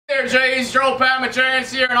Hey there, Jays, Joe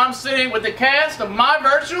Palmacharians here, and I'm sitting with the cast of My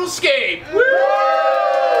Virtual Escape. Woo!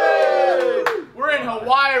 We're in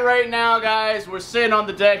Hawaii right now, guys. We're sitting on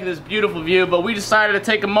the deck of this beautiful view, but we decided to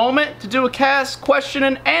take a moment to do a cast question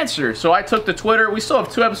and answer. So I took to Twitter. We still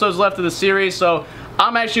have 2 episodes left of the series, so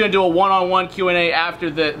I'm actually going to do a one-on-one Q&A after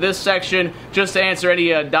this section just to answer any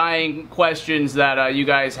dying questions that you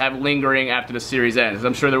guys have lingering after the series ends.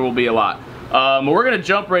 I'm sure there will be a lot. We're going to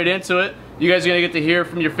jump right into it. You guys are going to get to hear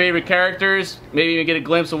from your favorite characters, maybe even get a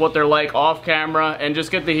glimpse of what they're like off camera, and just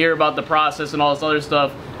get to hear about the process and all this other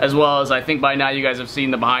stuff, as well as I think by now you guys have seen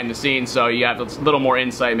the behind the scenes, so you have a little more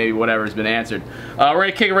insight, maybe whatever's been answered. We're going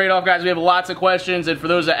to kick it right off, guys. We have lots of questions, and for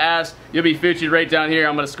those that asked, you'll be featured right down here.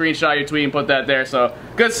 I'm going to screenshot your tweet and put that there, so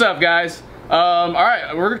good stuff, guys.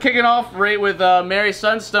 Alright, we're kicking off right with Mary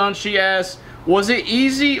Sunstone. She asks, was it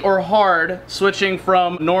easy or hard switching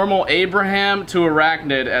from normal Abraham to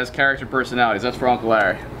Arachnid as character personalities? That's for Uncle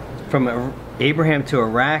Larry. From Abraham to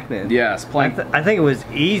Arachnid? Yes. I think it was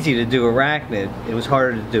easy to do Arachnid. It was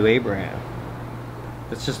harder to do Abraham.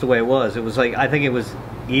 That's just the way it was. It was like, I think it was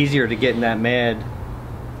easier to get in that mad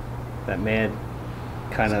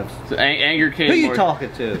kind of... So anger came. Who you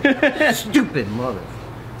talking to? Stupid mother.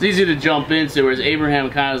 It's easy to jump into, whereas Abraham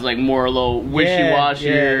kind of is like more a little wishy-washy.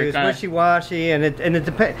 Yeah, he was wishy-washy, and it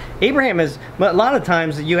depends. Abraham is, a lot of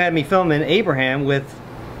times you had me filming Abraham with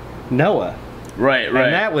Noah. Right. And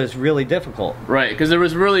that was really difficult. Right, because there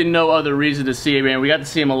was really no other reason to see Abraham. We got to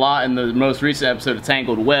see him a lot in the most recent episode of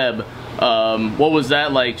Tangled Web. What was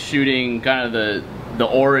that like, shooting kind of the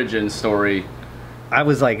origin story? I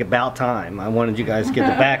was like, about time. I wanted you guys to get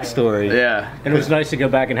the backstory. Yeah. And it was nice to go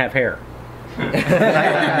back and have hair.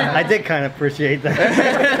 I did kind of appreciate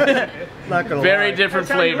that. Not gonna Very lie. different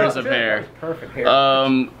flavors of hair. Perfect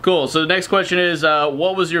hair. Cool. So the next question is,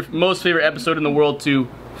 what was your most favorite episode in the world to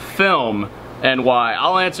film and why?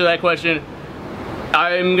 I'll answer that question.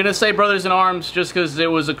 I'm gonna say Brothers in Arms just because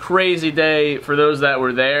it was a crazy day for those that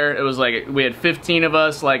were there. It was like we had 15 of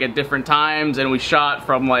us like at different times, and we shot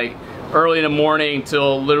from like early in the morning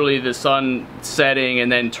till literally the sun setting,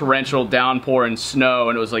 and then torrential downpour and snow,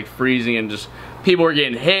 and it was like freezing, and just people were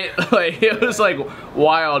getting hit. Like it was like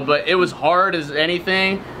wild, but it was hard as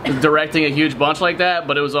anything directing a huge bunch like that,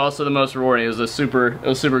 but it was also the most rewarding. It was a super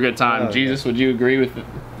good time. Oh, Jesus, would you agree with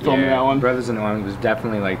filming that one? Brothers in Arms was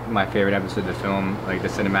definitely like my favorite episode to film, like the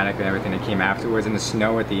cinematic and everything that came afterwards, and the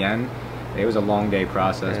snow at the end. It was a long day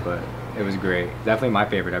process, but it was great. Definitely my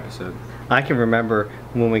favorite episode. I can remember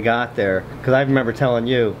when we got there, because I remember telling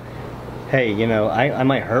you, hey, you know, I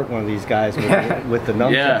might hurt one of these guys with the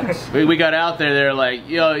nunchucks. Yeah, we got out there, they're like,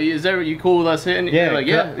 yo, you cool with us hitting? Yeah, like,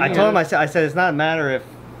 yeah. I told them, I said, it's not a matter if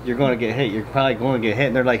you're going to get hit, you're probably going to get hit,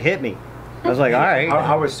 and they're like, hit me. I was like, all right.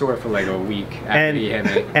 I was sore for like a week after he hit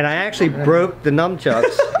me. And I actually broke the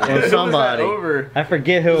nunchucks on somebody. Over? I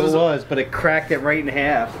forget who it was, but it cracked it right in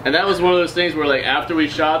half. And that was one of those things where like after we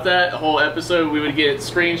shot that whole episode, we would get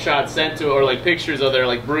screenshots sent to, or like pictures of their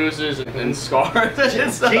like bruises and scars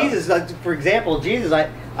and stuff. Jesus, like, for example, Jesus, I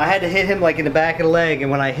had to hit him like in the back of the leg, and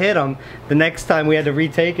when I hit him, the next time we had to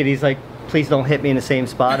retake it, he's like, please don't hit me in the same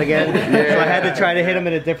spot again. So I had to try to hit him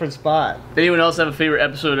in a different spot. Did anyone else have a favorite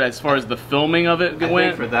episode as far as the filming of it went? I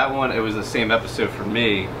think for that one, it was the same episode for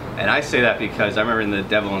me. And I say that because I remember in the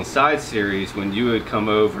Devil Inside series, when you had come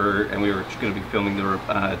over and we were going to be filming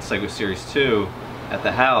the Psycho Series 2 at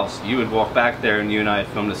the house, you would walk back there and you and I had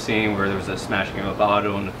filmed a scene where there was a smashing of a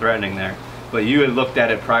bottle and a threatening there. But you had looked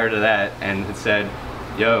at it prior to that and had said,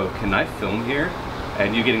 yo, can I film here?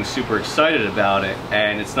 And you getting super excited about it,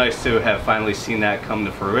 and it's nice to have finally seen that come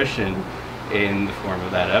to fruition in the form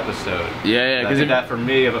of that episode. Yeah, because that for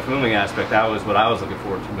me, of a filming aspect, that was what I was looking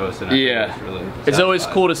forward to most. And yeah, really it's always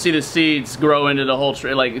cool to see the seeds grow into the whole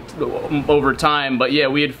tree, like over time. But yeah,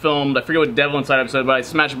 we had filmed, I forget what Devil Inside episode, but I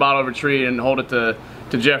smashed a bottle over a tree and hold it to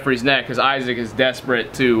Jeffrey's neck because Isaac is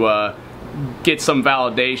desperate to get some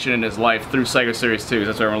validation in his life through Psycho Series 2.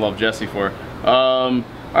 That's what I love Jesse for.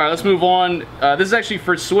 Alright, let's move on. This is actually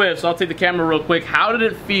for Swift, so I'll take the camera real quick. How did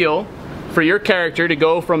it feel for your character to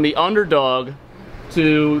go from the underdog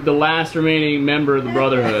to the last remaining member of the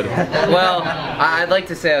Brotherhood? Well, I'd like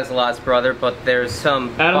to say I was the last brother, but there's some...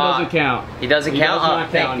 Adam doesn't count. He doesn't count? Does not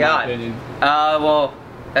oh, thank God. Well,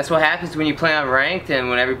 that's what happens when you play on ranked, and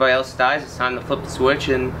when everybody else dies, it's time to flip the switch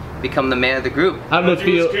and become the man of the group. How did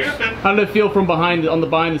it feel from behind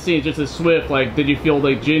the scenes, just as Swift? Like, did you feel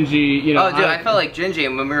like Gingy? You know? Oh, dude, I felt like Gingy,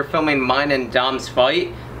 and when we were filming mine and Dom's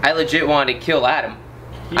fight, I legit wanted to kill Adam.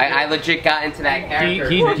 I legit got into that character.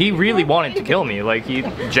 He really wanted to kill me. Like, he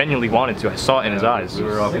genuinely wanted to. I saw it in his eyes. We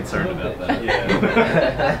were all concerned about that.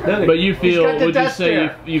 Yeah. But you feel, would you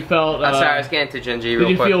say you felt... I'm sorry, I was getting to Genji real quick.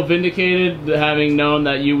 Did you quick. feel vindicated having known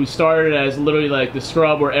that you started as literally like the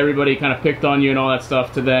scrub where everybody kind of picked on you and all that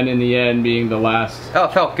stuff to then in the end being the last? Oh,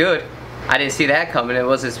 it felt good. I didn't see that coming. It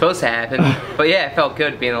wasn't supposed to happen. But yeah, it felt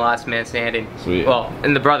good being the last man standing. Sweet. Well,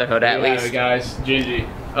 in the Brotherhood at least. Yeah, guys. Genji.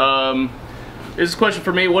 This is a question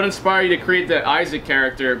for me. What inspired you to create the Isaac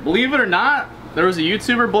character? Believe it or not, there was a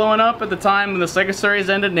YouTuber blowing up at the time when the second series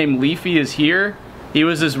ended named Leafy is Here. He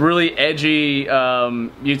was this really edgy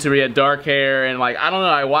YouTuber. He had dark hair and like, I don't know,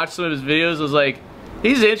 I watched some of his videos. I was like,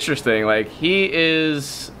 he's interesting. Like, he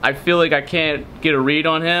is, I feel like I can't get a read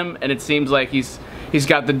on him, and it seems like he's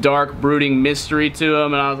got the dark, brooding mystery to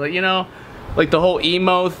him, and I was like, you know, like the whole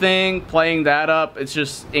emo thing, playing that up, it's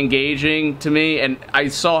just engaging to me. And I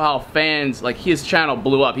saw how fans, like, his channel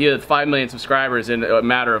blew up. He had 5 million subscribers in a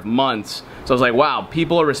matter of months. So I was like, wow,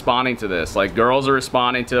 people are responding to this. Like, girls are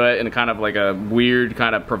responding to it in kind of like a weird,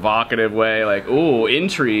 kind of provocative way, like, ooh,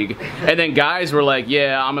 intrigue. And then guys were like,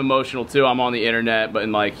 yeah, I'm emotional too, I'm on the internet, but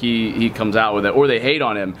and like he comes out with it, or they hate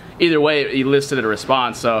on him. Either way, he listed a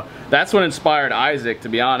response. So that's what inspired Isaac, to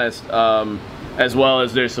be honest. As well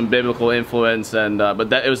as there's some biblical influence, and but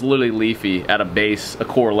that it was literally Leafy at a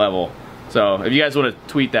core level. So if you guys want to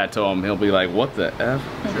tweet that to him, he'll be like, what the F?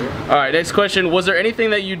 Sure. All right, next question. Was there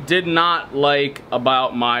anything that you did not like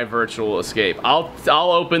about my virtual escape? I'll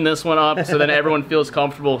open this one up so then everyone feels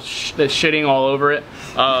comfortable shitting all over it.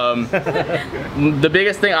 The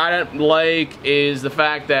biggest thing I didn't like is the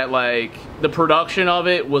fact that like the production of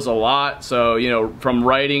it was a lot. So, you know, from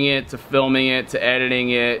writing it to filming it to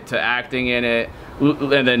editing it to acting in it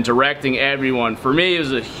and then directing everyone. For me, it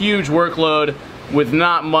was a huge workload with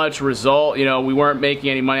not much result. You know, we weren't making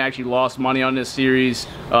any money. I actually lost money on this series.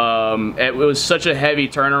 It was such a heavy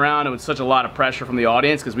turnaround. It was such a lot of pressure from the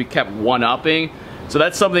audience because we kept one-upping. So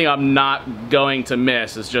that's something I'm not going to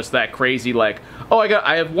miss. It's just that crazy, like, oh,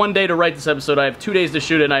 I have 1 day to write this episode, I have 2 days to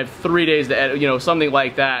shoot it, and I have 3 days to edit, you know, something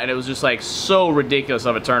like that. And it was just like so ridiculous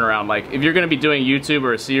of a turnaround. Like, if you're gonna be doing YouTube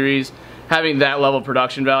or a series, having that level of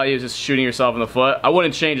production value is just shooting yourself in the foot. I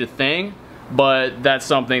wouldn't change a thing, but that's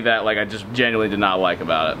something that like I just genuinely did not like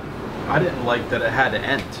about it. I didn't like that it had to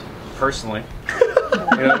end, personally.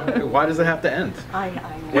 You know, why does it have to end? I know.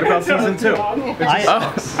 What about season 2?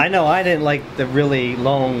 I know I didn't like the really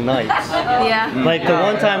long nights. Yeah. Like the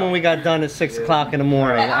one time when we got done at 6 o'clock in the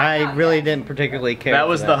morning, I really didn't particularly care. That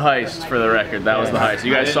was the heist, for the record. That was the heist.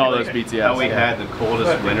 You guys saw those BTS. How we had the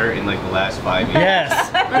coldest winter in like the last 5 years. Yes,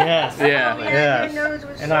 yes. Yeah.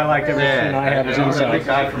 Yes. And I liked everything I have inside.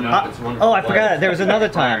 Oh, I forgot. There was another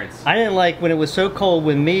time. I didn't like when it was so cold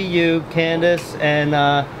when me, you, Candace, and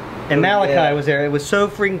Malachi was there. It was so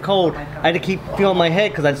freaking cold. I had to keep feeling my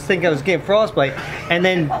head because I just think I was getting frostbite. And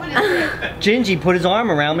then Gingy put his arm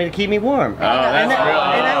around me to keep me warm. Oh, and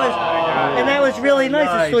that was really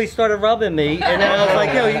nice until he started rubbing me. And then I was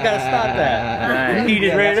like, yo, you gotta stop that. He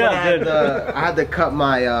just ran it up. I had to cut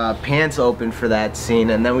my pants open for that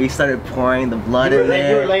scene, and then we started pouring the blood in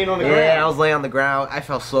there. You were laying on the ground? Yeah, I was laying on the ground. I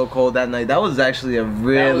felt so cold that night. That was actually a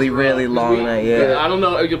really long night. Yeah. I don't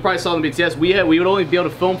know. You probably saw in the BTS. We would only be able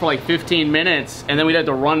to film for like 15 minutes, and then we'd have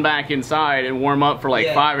to run back inside and warm up for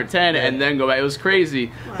like 5 or 10, and then go back. It was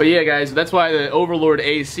crazy. But yeah, guys, that's why the Overlord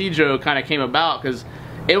AC joke kind of came about, because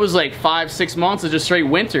it was like 5-6 months of just straight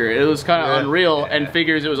winter. It was kind of unreal, and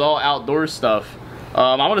figures it was all outdoor stuff.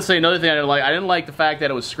 I want to say another thing I didn't like. I didn't like the fact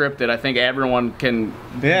that it was scripted. I think everyone can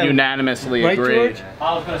unanimously agree. George?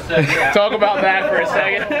 I was going to say, Talk about that for a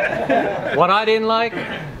second. what I didn't like,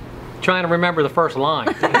 trying to remember the first line.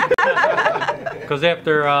 Because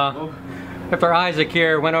after Isaac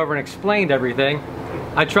here went over and explained everything,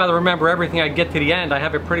 I try to remember everything. I get to the end, I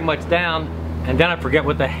have it pretty much down, and then I forget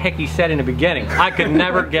what the heck he said in the beginning. I could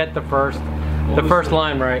never get the first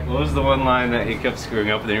line right. What was the one line that he kept screwing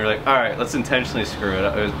up, and then you were like, all right, let's intentionally screw it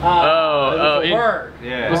up? It was, word.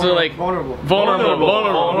 Yeah. Was it like vulnerable?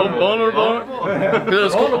 Because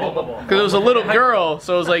it was a little girl,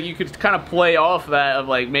 so it was like you could kind of play off that of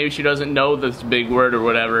like maybe she doesn't know this big word or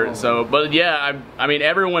whatever. So, but yeah, I mean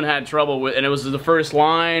everyone had trouble with, and it was the first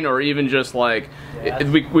line or even just like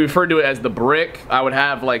we referred to it as the brick. I would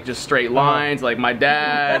have like just straight lines, like my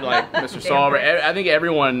dad, like Mr. Solver. I think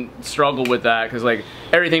everyone struggled with that because like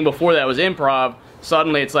everything before that was improv.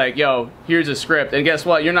 Suddenly it's like, yo, here's a script, and guess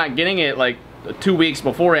what? You're not getting it like 2 weeks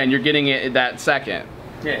beforehand. You're getting it that second.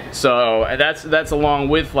 Yeah. So that's along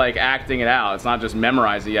with like acting it out. It's not just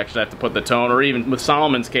memorizing. You actually have to put the tone, or even with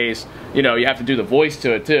Solomon's case, you know, you have to do the voice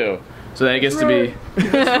to it too. So then it gets to be.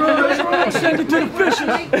 Send it to the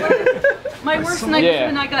fishes. My worst night was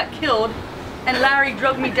when I got killed, and Larry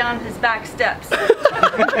drug me down his back steps.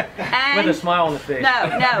 With a smile on the face. No.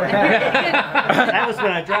 That was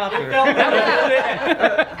when I dropped her.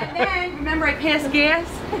 And then, remember I passed gas?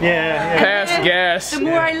 Yeah. Passed gas. The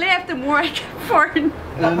more I laughed, the more I kept farting.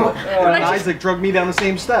 And Isaac drugged me down the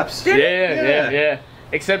same steps. Yeah.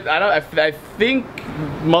 Except I think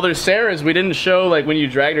Mother Sarah's we didn't show like when you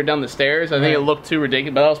dragged her down the stairs. I think it looked too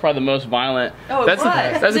ridiculous, but that was probably the most violent. Oh, that's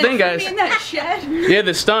the thing, guys. In that shed. Yeah,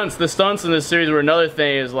 the stunts in this series were another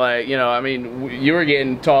thing. Is like, you know, I mean, you were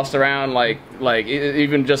getting tossed around like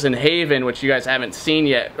even just in Haven, which you guys haven't seen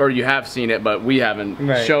yet, or you have seen it, but we haven't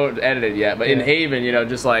edited yet. But in Haven, you know,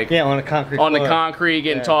 just like on the concrete,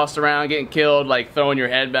 getting tossed around, getting killed, like throwing your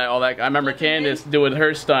head back, all that. I remember Candace doing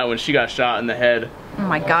her stunt when she got shot in the head. Oh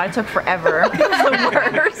my god, it took forever. It was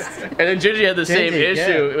the worst. And then Gingy had the same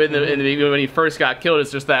issue when he first got killed.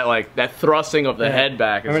 It's just that thrusting of the head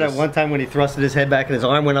back. Remember that one time when he thrusted his head back and his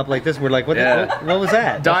arm went up like this? We're like, what was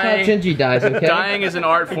that? Dying. That's how Gingy dies, okay? Dying is an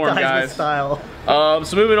art form, guys. With style.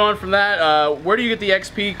 So moving on from that, where do you get the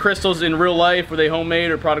XP crystals in real life? Were they homemade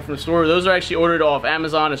or product from the store? Those are actually ordered off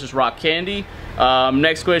Amazon. It's just rock candy.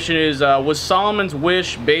 Next question is, was Solomon's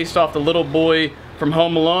wish based off the little boy from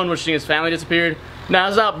Home Alone wishing his family disappeared? Now,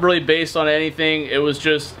 it's not really based on anything. It was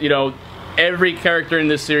just, you know, every character in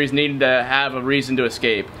this series needed to have a reason to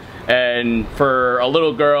escape. And for a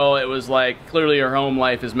little girl, it was like, clearly her home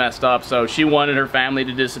life is messed up, so she wanted her family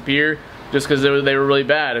to disappear just because they were really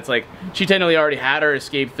bad. It's like, she technically already had her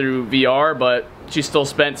escape through VR, but she still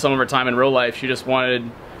spent some of her time in real life. She just wanted,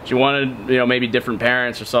 you know, maybe different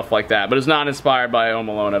parents or stuff like that. But it's not inspired by Home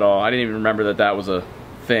Alone at all. I didn't even remember that was a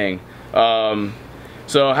thing.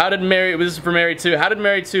 So how did Mary, this is for Mary 2, how did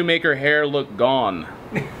Mary 2 make her hair look gone?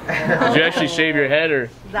 Did you actually shave your head or?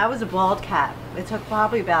 That was a bald cap. It took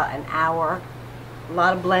probably about an hour. A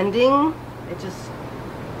lot of blending. It just,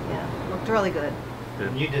 looked really good.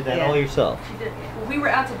 You did that all yourself? She did. Well, we were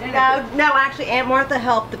out to dinner. No, actually Aunt Martha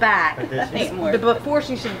helped the back. Before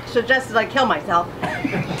she suggested I kill myself,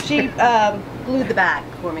 she glued the back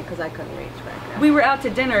for me because I couldn't reach back there. We were out to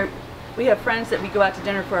dinner. We have friends that we go out to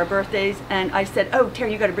dinner for our birthdays, and I said, oh,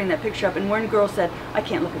 Terry, you got to bring that picture up. And one girl said, I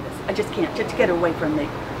can't look at this. I just can't. Just get it away from me.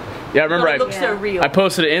 Yeah, I remember it looks so real. I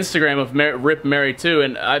posted an Instagram of Rip Mary 2,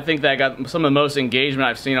 and I think that got some of the most engagement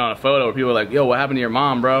I've seen on a photo where people were like, yo, what happened to your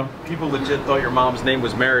mom, bro? People legit thought your mom's name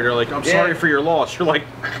was Mary. They're like, I'm sorry for your loss. You're like,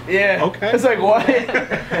 okay. It's like, what?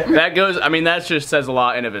 That goes, I mean, that just says a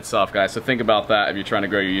lot in of itself, guys, so think about that if you're trying to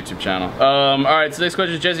grow your YouTube channel. Alright, so next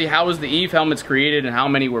question is, Jesse, how was the Eve helmets created and how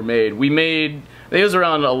many were made? We made, I think it was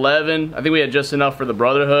around 11. I think we had just enough for the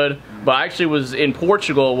Brotherhood, but I actually was in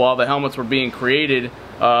Portugal while the helmets were being created.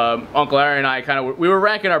 Uncle Larry and I we were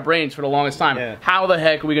racking our brains for the longest time. Yeah. How the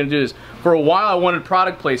heck are we gonna do this? For a while I wanted a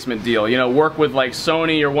product placement deal, you know, work with like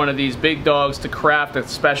Sony or one of these big dogs to craft a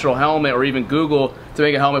special helmet, or even Google to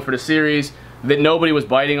make a helmet for the series. That nobody was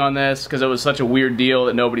biting on this because it was such a weird deal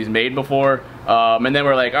that nobody's made before. And then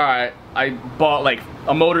we're like, all right, I bought like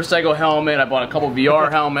a motorcycle helmet, I bought a couple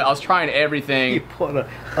VR helmets, I was trying everything. You bought an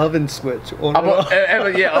oven switch.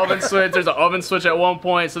 Yeah, oven switch, there's an oven switch at one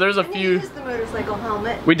point, so there's a few. You used the motorcycle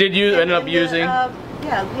helmet. We did ended up using.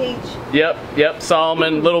 Yeah, Paige. Yep,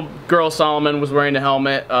 Solomon, little girl Solomon was wearing the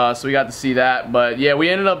helmet, so we got to see that. But yeah, we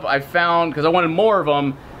ended up, I found, because I wanted more of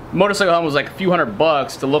them, motorcycle helmet was like a few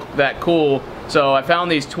 $100 to look that cool. So I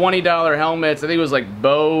found these $20 helmets. I think it was like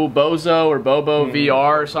Bozo or Bobo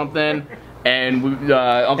VR or something. And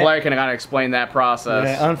Uncle Larry kind of explained that process.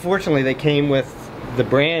 Yeah, unfortunately, they came with the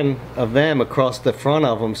brand of them across the front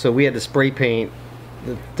of them, so we had to spray paint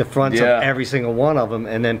the fronts of every single one of them,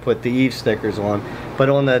 and then put the Eve stickers on. But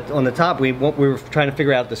on the top, we were trying to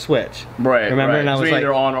figure out the switch. Right. Remember? Right. And I was so like,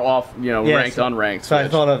 either on or off, you know, ranked, so, unranked. So I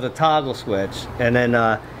thought of the toggle switch, and then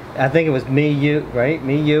I think it was me, you, right?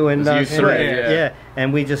 Me, you, and you three. Yeah.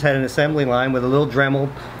 And we just had an assembly line with a little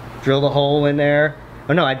Dremel, drilled a hole in there.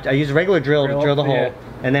 Oh no, I used a regular drill to drill the hole,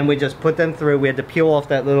 and then we just put them through. We had to peel off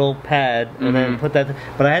that little pad and then put that.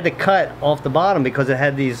 But I had to cut off the bottom because it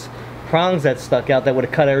had these prongs that stuck out that would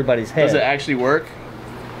have cut everybody's head. Does it actually work?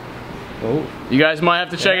 Oh. You guys might have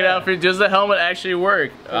to check it out. Does the helmet actually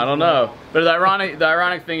work? I don't know. But the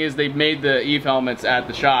ironic thing is they made the Eve helmets at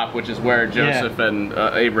the shop, which is where Joseph and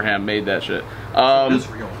Abraham made that shit. It is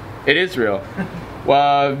real. It is real.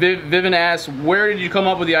 Well, Vivian asks, where did you come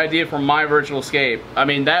up with the idea for My Virtual Escape? I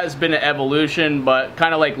mean, that has been an evolution, but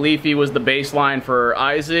kind of like Leafy was the baseline for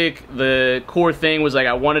Isaac, the core thing was like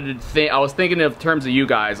I was thinking in terms of you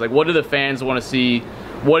guys. Like, what do the fans want to see?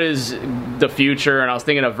 What is the future, and I was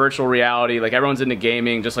thinking of virtual reality. Like everyone's into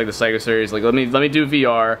gaming, just like the Sega series. Like let me do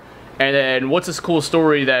VR. And then what's this cool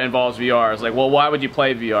story that involves VR? I was like, well, why would you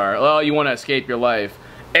play VR? Well, you want to escape your life.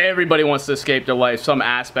 Everybody wants to escape their life, some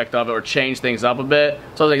aspect of it, or change things up a bit.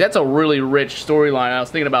 So I was like, that's a really rich storyline. I was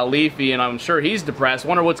thinking about Leafy, and I'm sure he's depressed.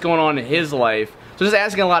 Wonder what's going on in his life. So just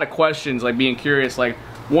asking a lot of questions, like being curious, like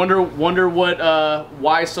wonder what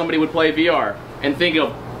why somebody would play VR, and think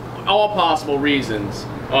of all possible reasons.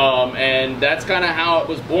 And that's kind of how it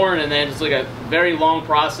was born. And then it's like a very long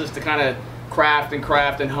process to kind of craft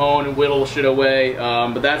and hone and whittle shit away.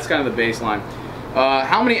 But that's kind of the baseline.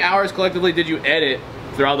 How many hours collectively did you edit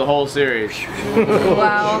throughout the whole series?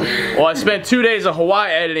 Wow. Well, I spent 2 days of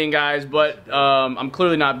Hawaii editing, guys, but I'm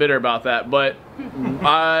clearly not bitter about that. But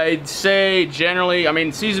I'd say generally, I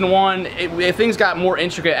mean, season 1, things got more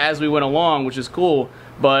intricate as we went along, which is cool.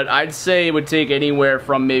 But I'd say it would take anywhere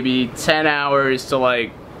from maybe 10 hours to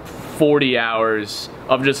like 40 hours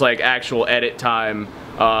of just like actual edit time,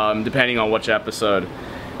 depending on which episode.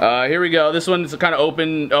 Here we go. This one's kind of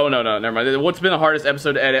open. Oh, no, never mind. What's been the hardest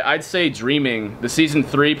episode to edit? I'd say Dreaming, the season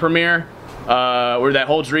 3 premiere, where that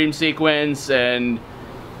whole dream sequence, and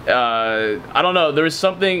I don't know, there was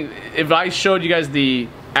something, if I showed you guys the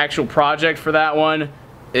actual project for that one,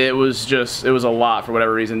 it was a lot for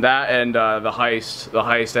whatever reason. That and the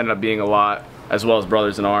heist ended up being a lot, as well as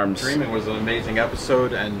Brothers in Arms. Dreaming was an amazing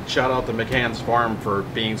episode, and shout out to McCann's Farm for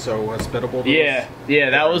being so hospitable to us. Yeah,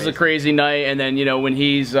 that was a crazy night. And then, you know, when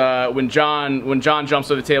he's when John jumps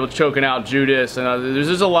to the table choking out Judas, and there's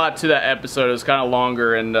just a lot to that episode. It was kind of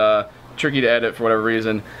longer and tricky to edit for whatever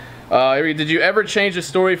reason. Did you ever change the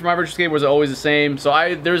story from My Virtual Escape, or was it always the same?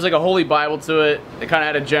 So there's like a Holy Bible to it. It kind of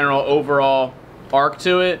had a general overall arc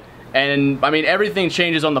to it. And I mean, everything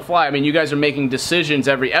changes on the fly. I mean, you guys are making decisions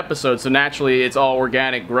every episode, so naturally it's all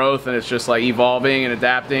organic growth, and it's just like evolving and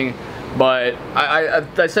adapting. But I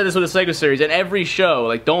said this with the Sega series, and every show,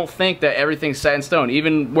 like, don't think that everything's set in stone.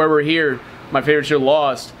 Even where we're here, my favorite show,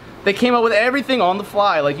 Lost, they came up with everything on the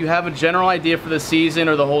fly. Like, you have a general idea for the season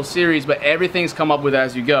or the whole series, but everything's come up with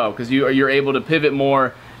as you go, because you're able to pivot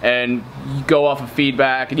more and go off of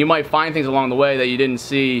feedback, and you might find things along the way that you didn't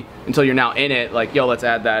see until you're now in it, like, yo, let's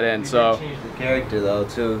add that in. So change the character though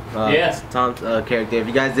too. Yes. Tom's character. If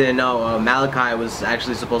you guys didn't know, Malachi was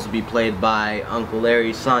actually supposed to be played by Uncle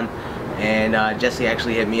Larry's son, and Jesse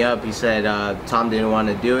actually hit me up. He said Tom didn't want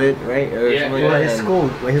to do it, right? Or something like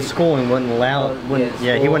that. His schooling wouldn't allow it.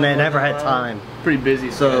 He wouldn't have never had time. Pretty busy.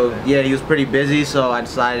 So yeah, he was pretty busy. So I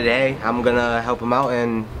decided, hey, I'm gonna help him out,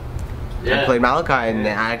 and I played Malachi, and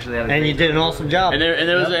I actually had and you did an awesome job. And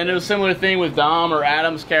there was a similar thing with Dom or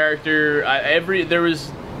Adam's character. There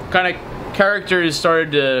was kind of characters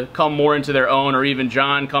started to come more into their own, or even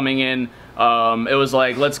John coming in. It was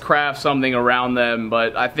like, let's craft something around them.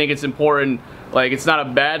 But I think it's important. Like, it's not a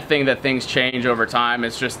bad thing that things change over time.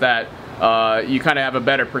 It's just that you kind of have a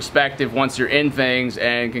better perspective once you're in things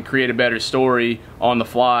and can create a better story on the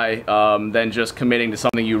fly than just committing to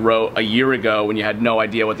something you wrote a year ago when you had no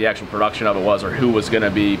idea what the actual production of it was or who was going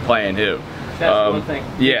to be playing who. That's one thing.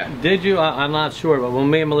 Yeah. Did you, I'm not sure, but when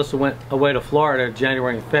me and Melissa went away to Florida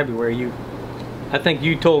January and February, I think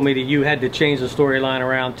you told me that you had to change the storyline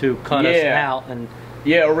around to cut us out. And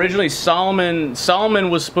yeah, originally Solomon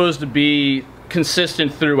was supposed to be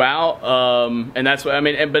consistent throughout, and that's what I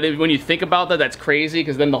mean. But when you think about that, that's crazy,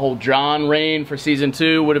 because then the whole John reign for season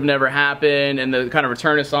 2 would have never happened, and the kind of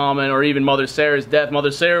return of Solomon, or even Mother Sarah's death.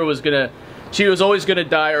 Mother Sarah was always gonna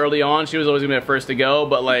die early on. She was always gonna be the first to go,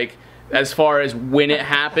 but like as far as when it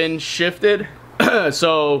happened, shifted.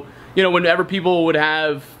 So, you know, whenever people would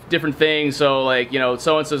have different things, so like, you know,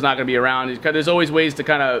 so and so's not gonna be around. There's always ways to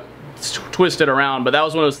kind of twist it around, but that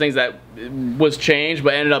was one of those things that was changed,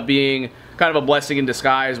 but ended up being kind of a blessing in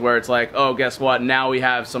disguise, where it's like, oh, guess what? Now we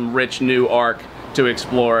have some rich new arc to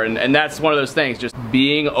explore, and that's one of those things, just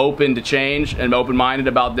being open to change and open-minded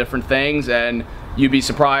about different things, and you'd be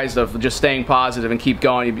surprised of just staying positive and keep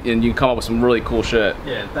going, and you can come up with some really cool shit.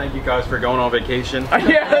 Yeah, thank you guys for going on vacation.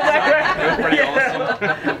 Yeah, it was pretty awesome.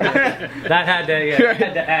 that had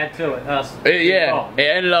to add to it. It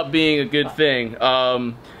ended up being a good thing.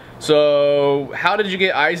 So how did you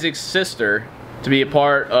get Isaac's sister to be a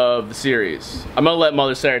part of the series? I'm gonna let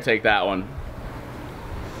Mother Sarah take that one.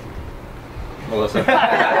 Melissa.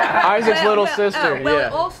 Isaac's little sister. Well,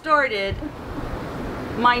 it all started.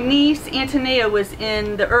 My niece Antonia was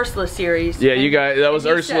in the Ursula series. Yeah, you guys. That was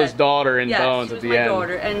Ursula's daughter in Bones she at was the my end.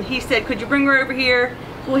 daughter, and he said, "Could you bring her over here?"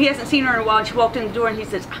 Well, he hasn't seen her in a while. And she walked in the door, and he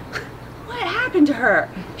says, what happened to her?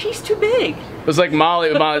 She's too big. It was like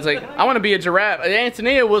Molly. Molly's like, I want to be a giraffe.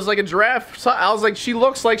 Antonia was like a giraffe. So I was like, she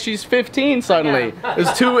looks like she's 15 suddenly. It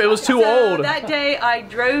was too So old. that day I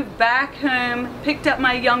drove back home, picked up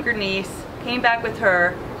my younger niece, came back with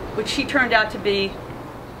her, which she turned out to be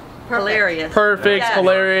hilarious. Perfect, Yes.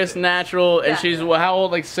 hilarious, natural, and Yeah. she's well, how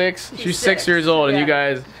old? Like 6? She's 6 6, years old, and yeah. you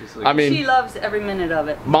guys, I mean, she loves every minute of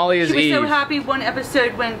it. Molly is She was so Eve. happy one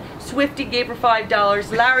episode when Swifty gave her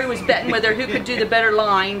 $5. Larry was betting with her who could do the better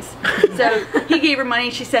lines. So he gave her money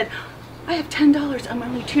and she said, I have $10. I'm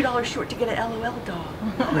only $2 short to get an LOL doll.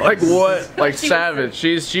 Like what? Like She was savage.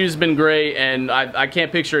 She's been great, and I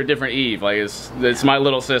can't picture a different Eve. Like it's my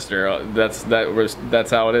little sister. That's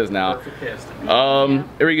how it is now.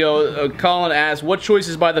 Here we go. Colin asks, what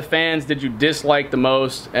choices by the fans did you dislike the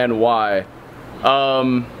most and why?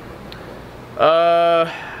 I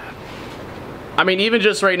mean, even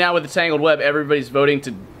just right now with the Tangled Web, everybody's voting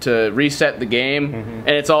to reset the game, and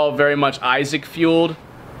it's all very much Isaac fueled.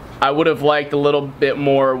 I would have liked a little bit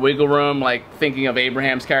more wiggle room, like thinking of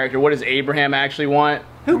Abraham's character. What does Abraham actually want?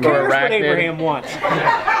 Who cares what Abraham wants?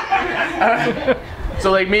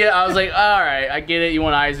 So like me, I was like, all right, I get it. You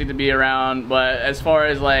want Isaac to be around, but as far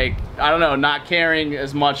as like, I don't know, not caring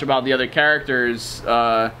as much about the other characters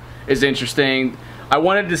is interesting. I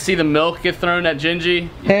wanted to see the milk get thrown at Gingy,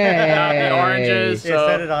 not the oranges. Yeah,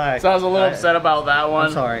 so did I. So I was a little upset about that one.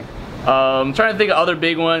 I'm sorry. I'm trying to think of other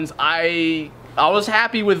big ones. I was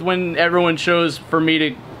happy with when everyone chose for me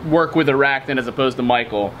to work with Arachnid as opposed to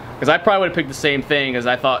Michael, because I probably would have picked the same thing, because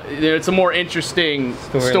I thought it's a more interesting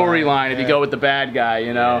storyline if you go with the bad guy,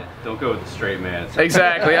 you know. Yeah, don't go with the straight man.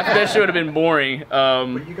 Exactly. That should have been boring.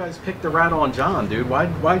 But you guys picked the rat on John, dude.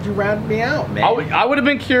 Why'd you rat me out, man? I would have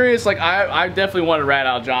been curious. Like I definitely wanted to rat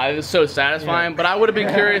out John. It was so satisfying. But I would have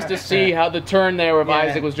been curious to see how the turn there with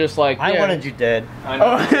Isaac was just like. I wanted you dead. I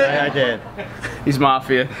know. I did. He's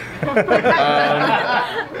mafia.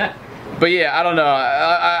 But yeah, I don't know.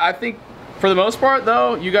 I think for the most part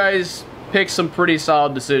though, you guys picked some pretty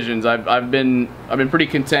solid decisions. I've been pretty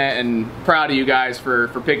content and proud of you guys for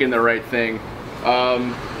picking the right thing.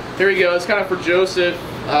 Here we go. It's kind of for Joseph.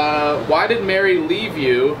 Why did Mary leave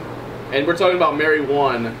you? And we're talking about Mary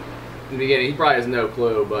 1 in the beginning. He probably has no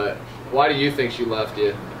clue, but why do you think she left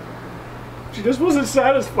you? She just wasn't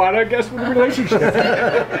satisfied, I guess, with the relationship.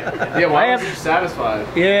 Yeah, why wasn't she satisfied?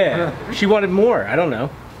 Yeah, she wanted more. I don't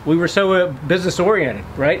know. We were so business oriented,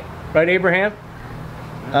 right? Right, Abraham?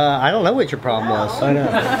 I don't know what your problem was. I know.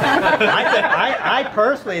 I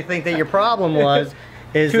personally think that your problem was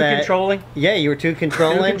too controlling. Yeah, you were too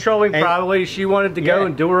controlling. Too controlling, probably. She wanted to go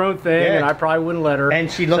and do her own thing, and I probably wouldn't let her.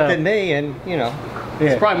 And she looked at me, and you know,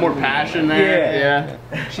 It's probably more passion there.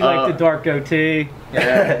 Yeah. She liked the dark goatee.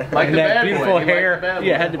 Yeah. Like and the that bad beautiful boy. hair.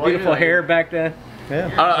 Yeah, had the beautiful hair back then.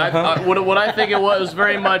 Yeah. What I think it was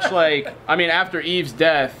very much like, I mean, after Eve's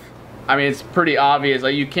death, I mean, it's pretty obvious.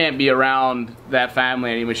 Like, you can't be around that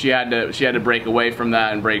family anymore. She had to break away from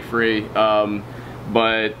that and break free.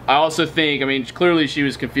 But I also think, I mean, clearly she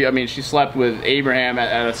was confused. I mean, she slept with Abraham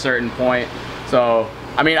at a certain point. So,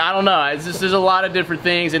 I mean, I don't know. It's just, there's a lot of different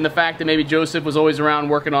things, and the fact that maybe Joseph was always around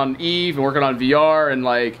working on Eve and working on VR, and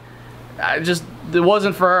like, it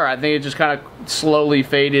wasn't for her. I think it just kind of slowly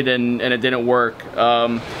faded and it didn't work.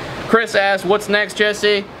 Chris asked, what's next,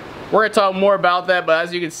 Jesse? We're gonna talk more about that, but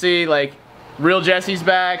as you can see, like, real Jesse's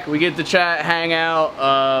back. We get to chat, hang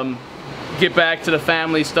out, get back to the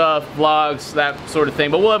family stuff, vlogs, that sort of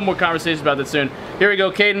thing. But we'll have more conversations about that soon. Here we go.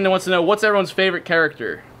 Caden wants to know, what's everyone's favorite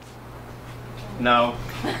character? No.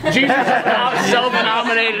 Jesus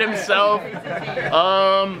self-nominated himself.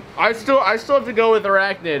 I still have to go with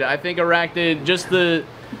Arachnid. I think Arachnid, just the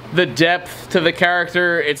depth to the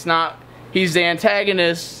character. It's not, he's the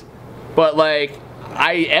antagonist, but like,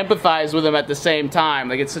 I empathize with him at the same time.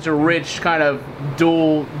 Like, it's such a rich kind of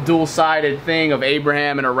dual-sided thing of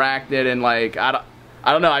Abraham and Arachnid, and like, I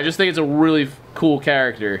don't know. I just think it's a really cool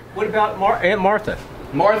character. What about Aunt Martha?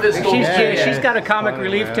 Martha's cool. She's got a comic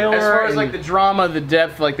relief to her. As far as like the drama, the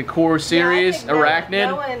depth, like the core series,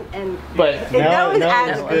 Arachnid. But no,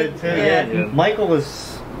 was good too. Yeah. Michael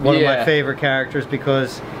was one of my favorite characters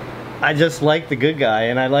because I just like the good guy,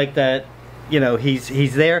 and I like that, you know,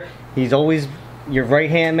 he's there. He's always your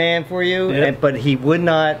right-hand man for you, but he would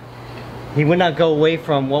not go away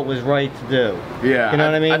from what was right to do. Yeah. You know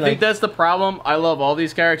what I mean? I think that's the problem. I love all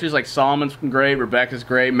these characters. Like, Solomon's great, Rebecca's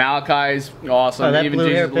great, Malachi's awesome, even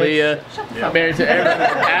Jesus, Leah, married to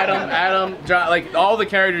Adam, John, like, all the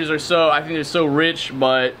characters are so, I think they're so rich,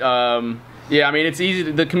 but Yeah, I mean, it's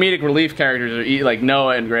easy. The comedic relief characters are like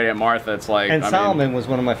Noah and Great Aunt Martha. It's like, and Solomon was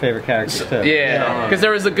one of my favorite characters too. Yeah, because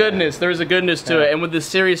there was a goodness. There was a goodness to it, and with the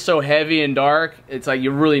series so heavy and dark, it's like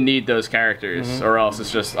you really need those characters, or else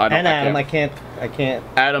it's just I don't. And Adam, I can't.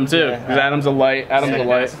 Adam too, because Adam's a light. Adam's a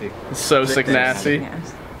light. It's so sick nasty.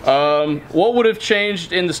 What would have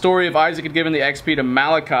changed in the story if Isaac had given the XP to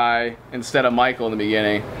Malachi instead of Michael in the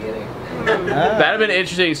beginning? That'd have been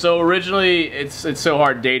interesting. So originally, it's so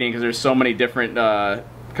hard dating because there's so many different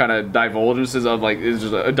kind of divulgences of like it's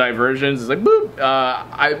just a diversions. It's like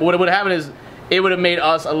boop. What would happen is it would have made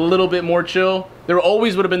us a little bit more chill. There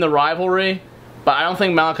always would have been the rivalry, but I don't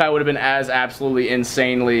think Malachi would have been as absolutely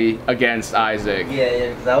insanely against Isaac. Yeah,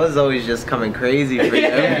 because I was always just coming crazy for you.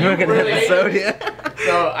 Really?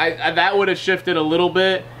 So that would have shifted a little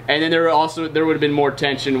bit, and then there would have been more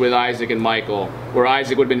tension with Isaac and Michael, where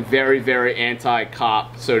Isaac would have been very, very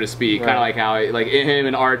anti-cop, so to speak, kind of like how him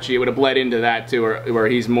and Archie, it would have bled into that too, where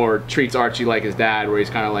he's more treats Archie like his dad, where he's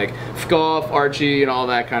kind of like f off Archie and all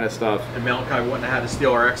that kind of stuff. And Malachi wouldn't have had to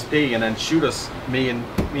steal our XP and then shoot us, me and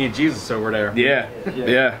Jesus over there. Yeah.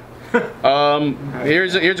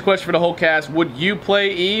 Here's a question for the whole cast: would you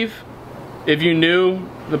play Eve if you knew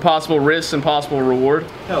the possible risks and possible reward?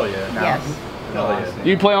 Hell yeah. Yes. Hell yeah.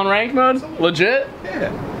 You play on ranked mode? Legit? Yeah.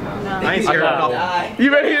 No. I ain't scared of nothing.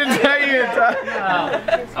 You ready to tell you?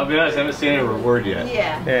 I'll be honest, I haven't seen any reward yet.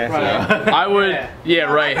 Yeah. I would. Yeah,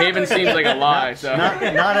 right. Haven seems like a lie. So. Not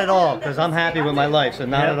at all, because I'm happy with my life, so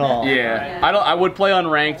not at all. Yeah. I would play on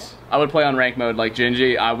ranked. I would play on ranked mode like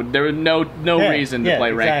Gingy. There was no reason to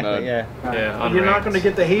play ranked mode. Yeah. You're not going to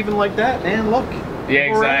get the Haven like that, man. Look. Yeah,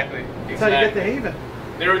 exactly. That's how you get the Haven.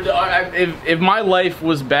 If my life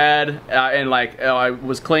was bad and like I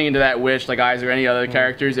was clinging to that wish like Isaac or any other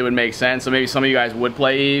characters, it would make sense. So maybe some of you guys would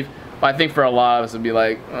play Eve. But I think for a lot of us it'd be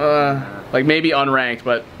like maybe unranked,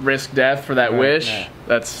 but risk death for that wish. Yeah.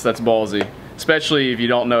 That's ballsy, especially if you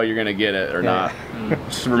don't know you're gonna get it or not.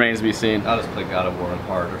 Just remains to be seen. I'll just play God of War on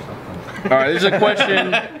hard or something. All right, this is a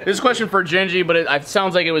question. This is a question for Gingy, but it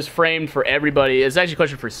sounds like it was framed for everybody. It's actually a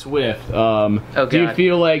question for Swift. Do you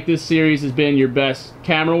feel like this series has been your best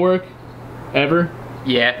camera work ever?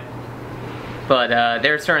 Yeah, but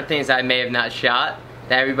there are certain things I may have not shot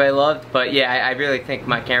that everybody loved. But yeah, I really think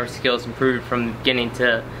my camera skills improved from the beginning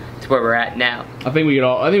to where we're at now. I think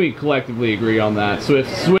we collectively agree on that.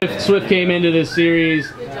 Swift came into this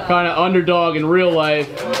series kind of underdog in real life.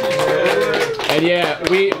 And yeah,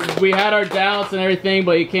 we had our doubts and everything,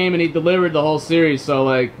 but he came and he delivered the whole series. So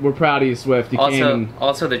like, we're proud of you, Swift.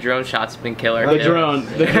 Also the drone shots have been killer. The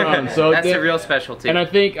drone. So that's a real specialty. And I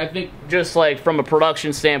think just like from a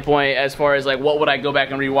production standpoint, as far as like what would I go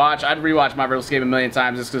back and rewatch, I'd rewatch My Vertical Escape a million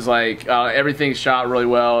times just because like everything's shot really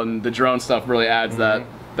well and the drone stuff really adds that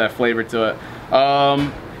flavor to it.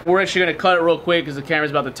 We're actually gonna cut it real quick because the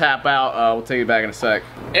camera's about to tap out. We'll take it back in a sec.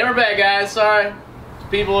 And we're back, guys. Sorry.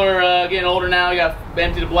 People are getting older now. We got to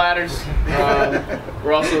empty the bladders.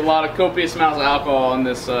 We're also a lot of copious amounts of alcohol on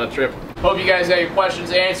this trip. Hope you guys got your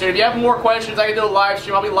questions answered. If you have more questions, I can do a live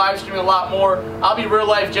stream. I'll be live streaming a lot more. I'll be real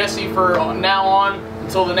life Jesse for now on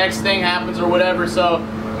until the next thing happens or whatever. So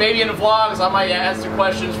maybe in the vlogs I might answer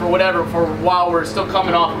questions for whatever for while we're still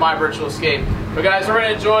coming off of My Virtual Escape. But guys, we're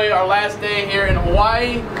gonna enjoy our last day here in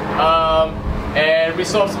Hawaii. And we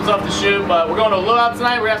still have some stuff to shoot, but we're going to a luau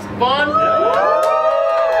tonight. We're gonna have some fun.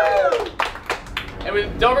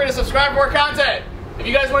 And don't forget to subscribe for more content. If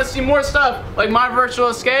you guys want to see more stuff like My Virtual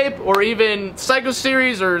Escape or even Psycho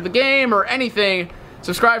Series or the game or anything,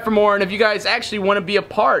 subscribe for more. And if you guys actually want to be a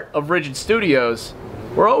part of Rigid Studios,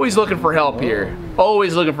 we're always looking for help here.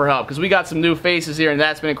 Always looking for help because we got some new faces here and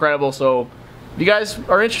that's been incredible. So if you guys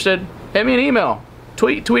are interested, hit me an email,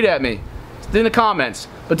 tweet at me, it's in the comments.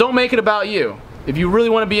 But don't make it about you. If you really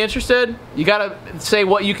want to be interested, you gotta say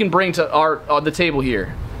what you can bring to the table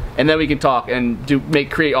here. And then we can talk and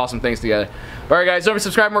create awesome things together. All right, guys, don't forget to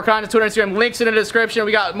subscribe for more content. Twitter, Instagram, links in the description.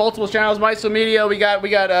 We got multiple channels, Myso Media. We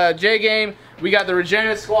got J Game. We got the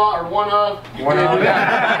Regenerate Squad or One Of. There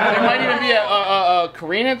might even be a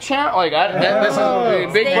Karina channel. Like this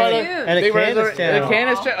is Big Brother, and a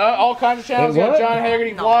Candace channel. All kinds of channels. We got John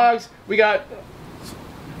Haggerty Vlogs. We got.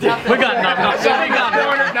 We got nothing.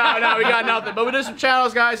 No, we got nothing. But we do some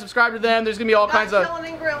channels, guys. Subscribe to them. There's gonna be all kinds of Chilling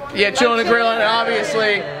and grilling. Yeah, chilling and grilling, and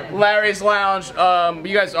obviously Larry's Lounge.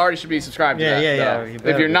 You guys already should be subscribed to that. Yeah.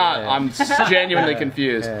 If you're not, I'm genuinely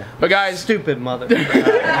confused. But guys, stupid mother.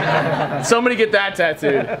 Somebody get that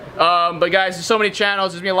tattooed. But guys, there's so many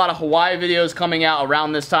channels. There's gonna be a lot of Hawaii videos coming out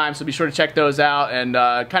around this time, so be sure to check those out and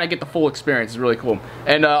kind of get the full experience. It's really cool.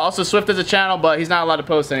 And also Swift has a channel, but he's not allowed to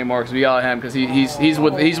post anymore because we yell at him because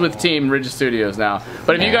he's He's with Team Ridge Studios now.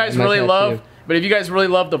 But if you guys really love,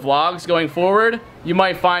 the vlogs going forward, you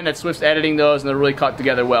might find that Swift's editing those and they're really cut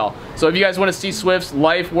together well. So if you guys want to see Swift's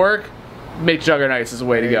life work, make Juggernauts is the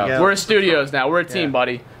way to go. We're a studios now. We're a team,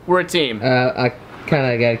 buddy. We're a team. I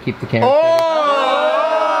kind of got to keep the camera. Oh!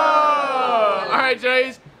 All right,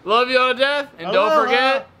 Jays. Love you all to death, and don't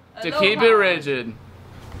forget to keep it rigid.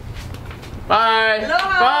 Bye.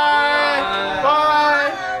 Bye.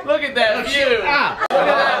 Bye. Look at that view. Look at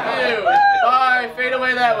that view. Bye. Fade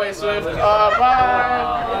away that way, Swift. Bye.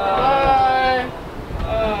 Bye.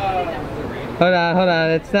 Hold on.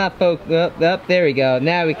 It's not focused. Up, there we go.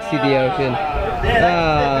 Now we can see the ocean.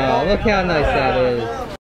 Oh, look how nice that is.